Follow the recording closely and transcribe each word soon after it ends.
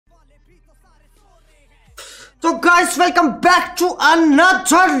So guys, welcome back to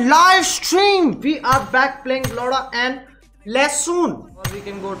another live stream. We are back playing Loda and less soon. Or we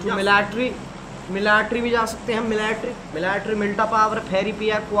can go to military. Military भी जा सकते हैं. Military मिल्टा power फेरी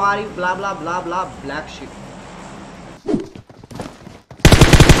पियर क्वारी blah blah blah blah black shit.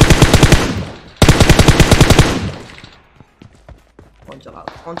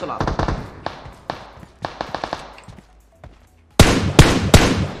 कौन चला रहा?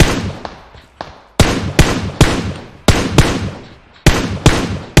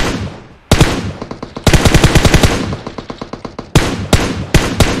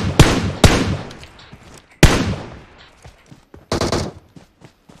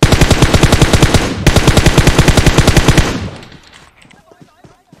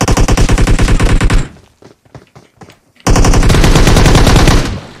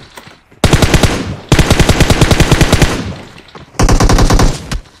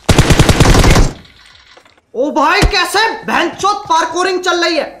 ओ भाई कैसे भैंचोद पार्कोरिंग चल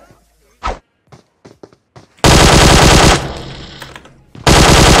रही है।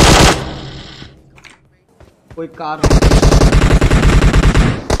 कोई कार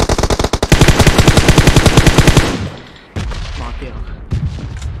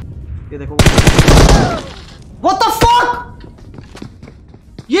ये देखो What the fuck?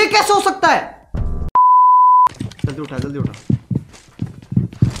 ये कैसे हो सकता है? जल्दी उठा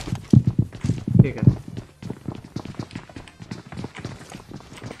ठीक है।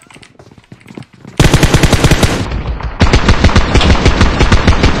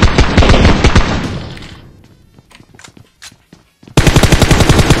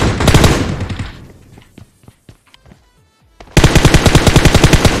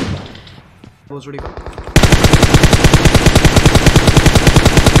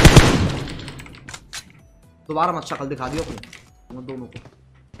 दोबारा मत शक्ल दिखा दियो अपने दोनों को।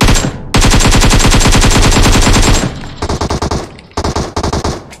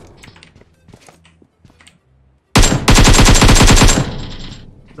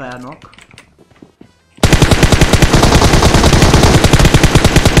 गया नॉक।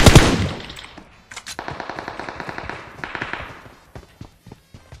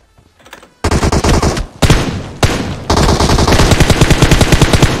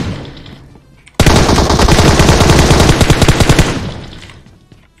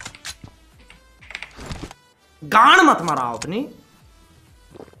 गान मत मारा अपनी।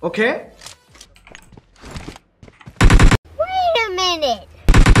 Okay Wait a minute.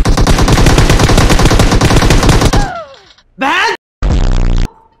 Ban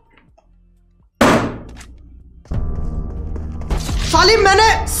साली मैंने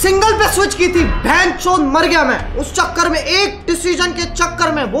सिंगल पे स्विच की थी। बहन चोद मर गया मैं उस चक्कर में। एक डिसीजन के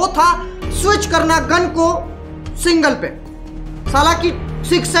चक्कर में वो था स्विच करना गन को सिंगल पे। साला की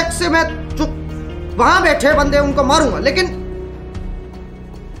 6x से मैं जो वहां बैठे बंदे उनको मारूंगा, लेकिन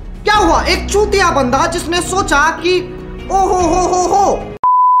क्या हुआ? एक चूतिया बंदा जिसने सोचा कि ओ हो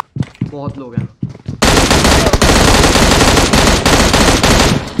बहुत लोग हैं।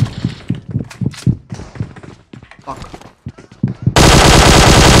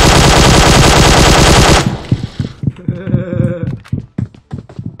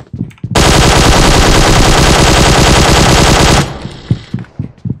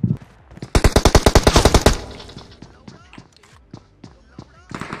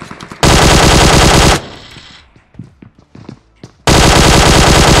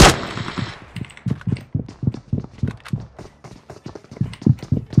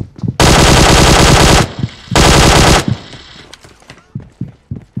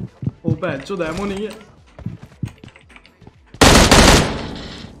 जो डेमो नहीं है।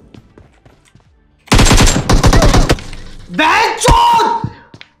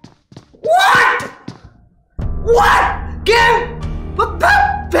 What? Game?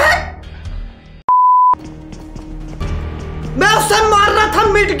 मैं उसे मार रहा था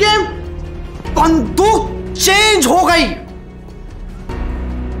मिड गेम, बंदूक चेंज हो गई।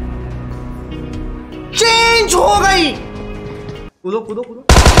 कूदो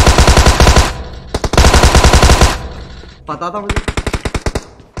पता था मुझे।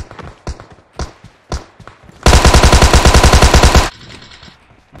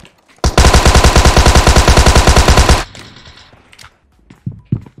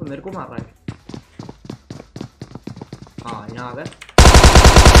 तो मेरे को मार रहा है। हाँ यहाँ आ गए।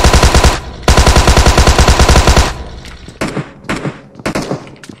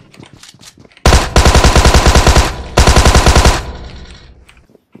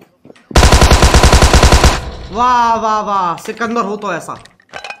 वाह वाह वाह, सिकंदर हो तो ऐसा।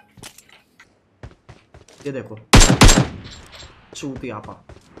 ये देखो चूतिया आपा।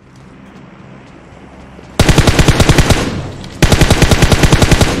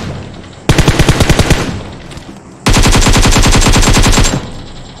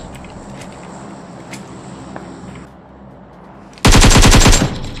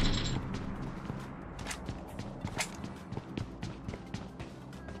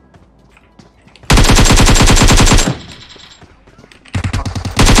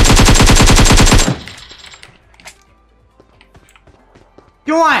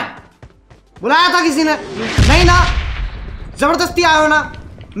 क्यों आए? बुलाया था किसी ने? नहीं ना, जबरदस्ती आए हो ना,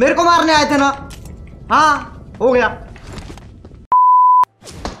 मेरे को मारने आए थे ना। हाँ हो गया।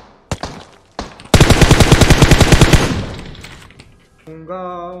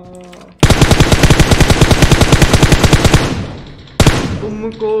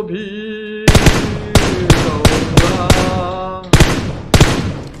 तुमको भी कहूंगा।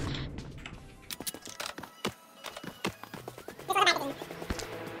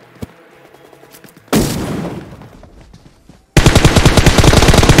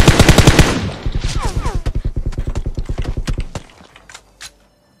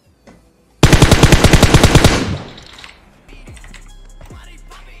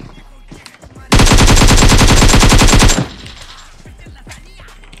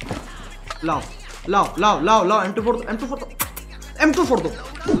 लाओ लाओ लाओ लाओ लाओ, M24 दो, M24 दो।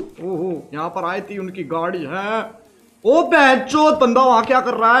 ओहो, यहाँ पर आई थी, उनकी गाड़ी है। ओ बहनचोद, बंदा वहां क्या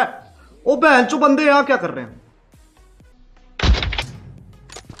कर रहा है? ओ बहनचोद, बंदे यहाँ क्या कर रहे हैं?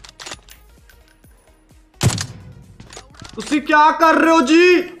 तुसी क्या कर रहे हो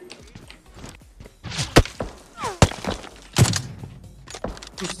जी?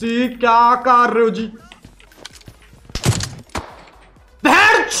 तुसी क्या कर रहे हो जी?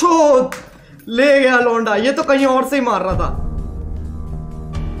 बहनचोद, ले गया लौंडा। ये तो कहीं और से ही मार रहा था।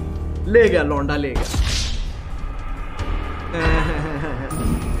 ले गया लौंडा, ले गया।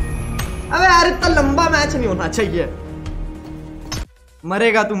 अबे यार, इतना लंबा मैच नहीं होना चाहिए।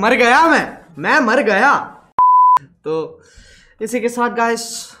 मरेगा तू? मर गया। मैं मर गया। तो इसी के साथ गाइस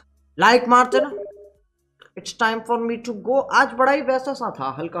लाइक मारते ना। It's time for me to go. आज बड़ा ही वैसा सा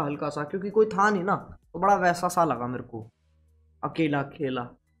था, हल्का हल्का सा, क्योंकि कोई था नहीं ना, तो बड़ा वैसा सा लगा मेरे को, अकेला अकेला।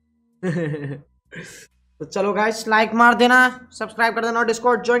 तो चलो गाइस, लाइक मार देना, सब्सक्राइब कर देना और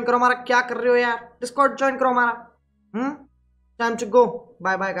डिस्कॉर्ड ज्वाइन करो हमारा। क्या कर रहे हो यार? डिस्कॉर्ड ज्वाइन करो हमारा। Time to go.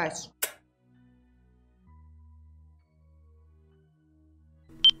 Bye bye guys.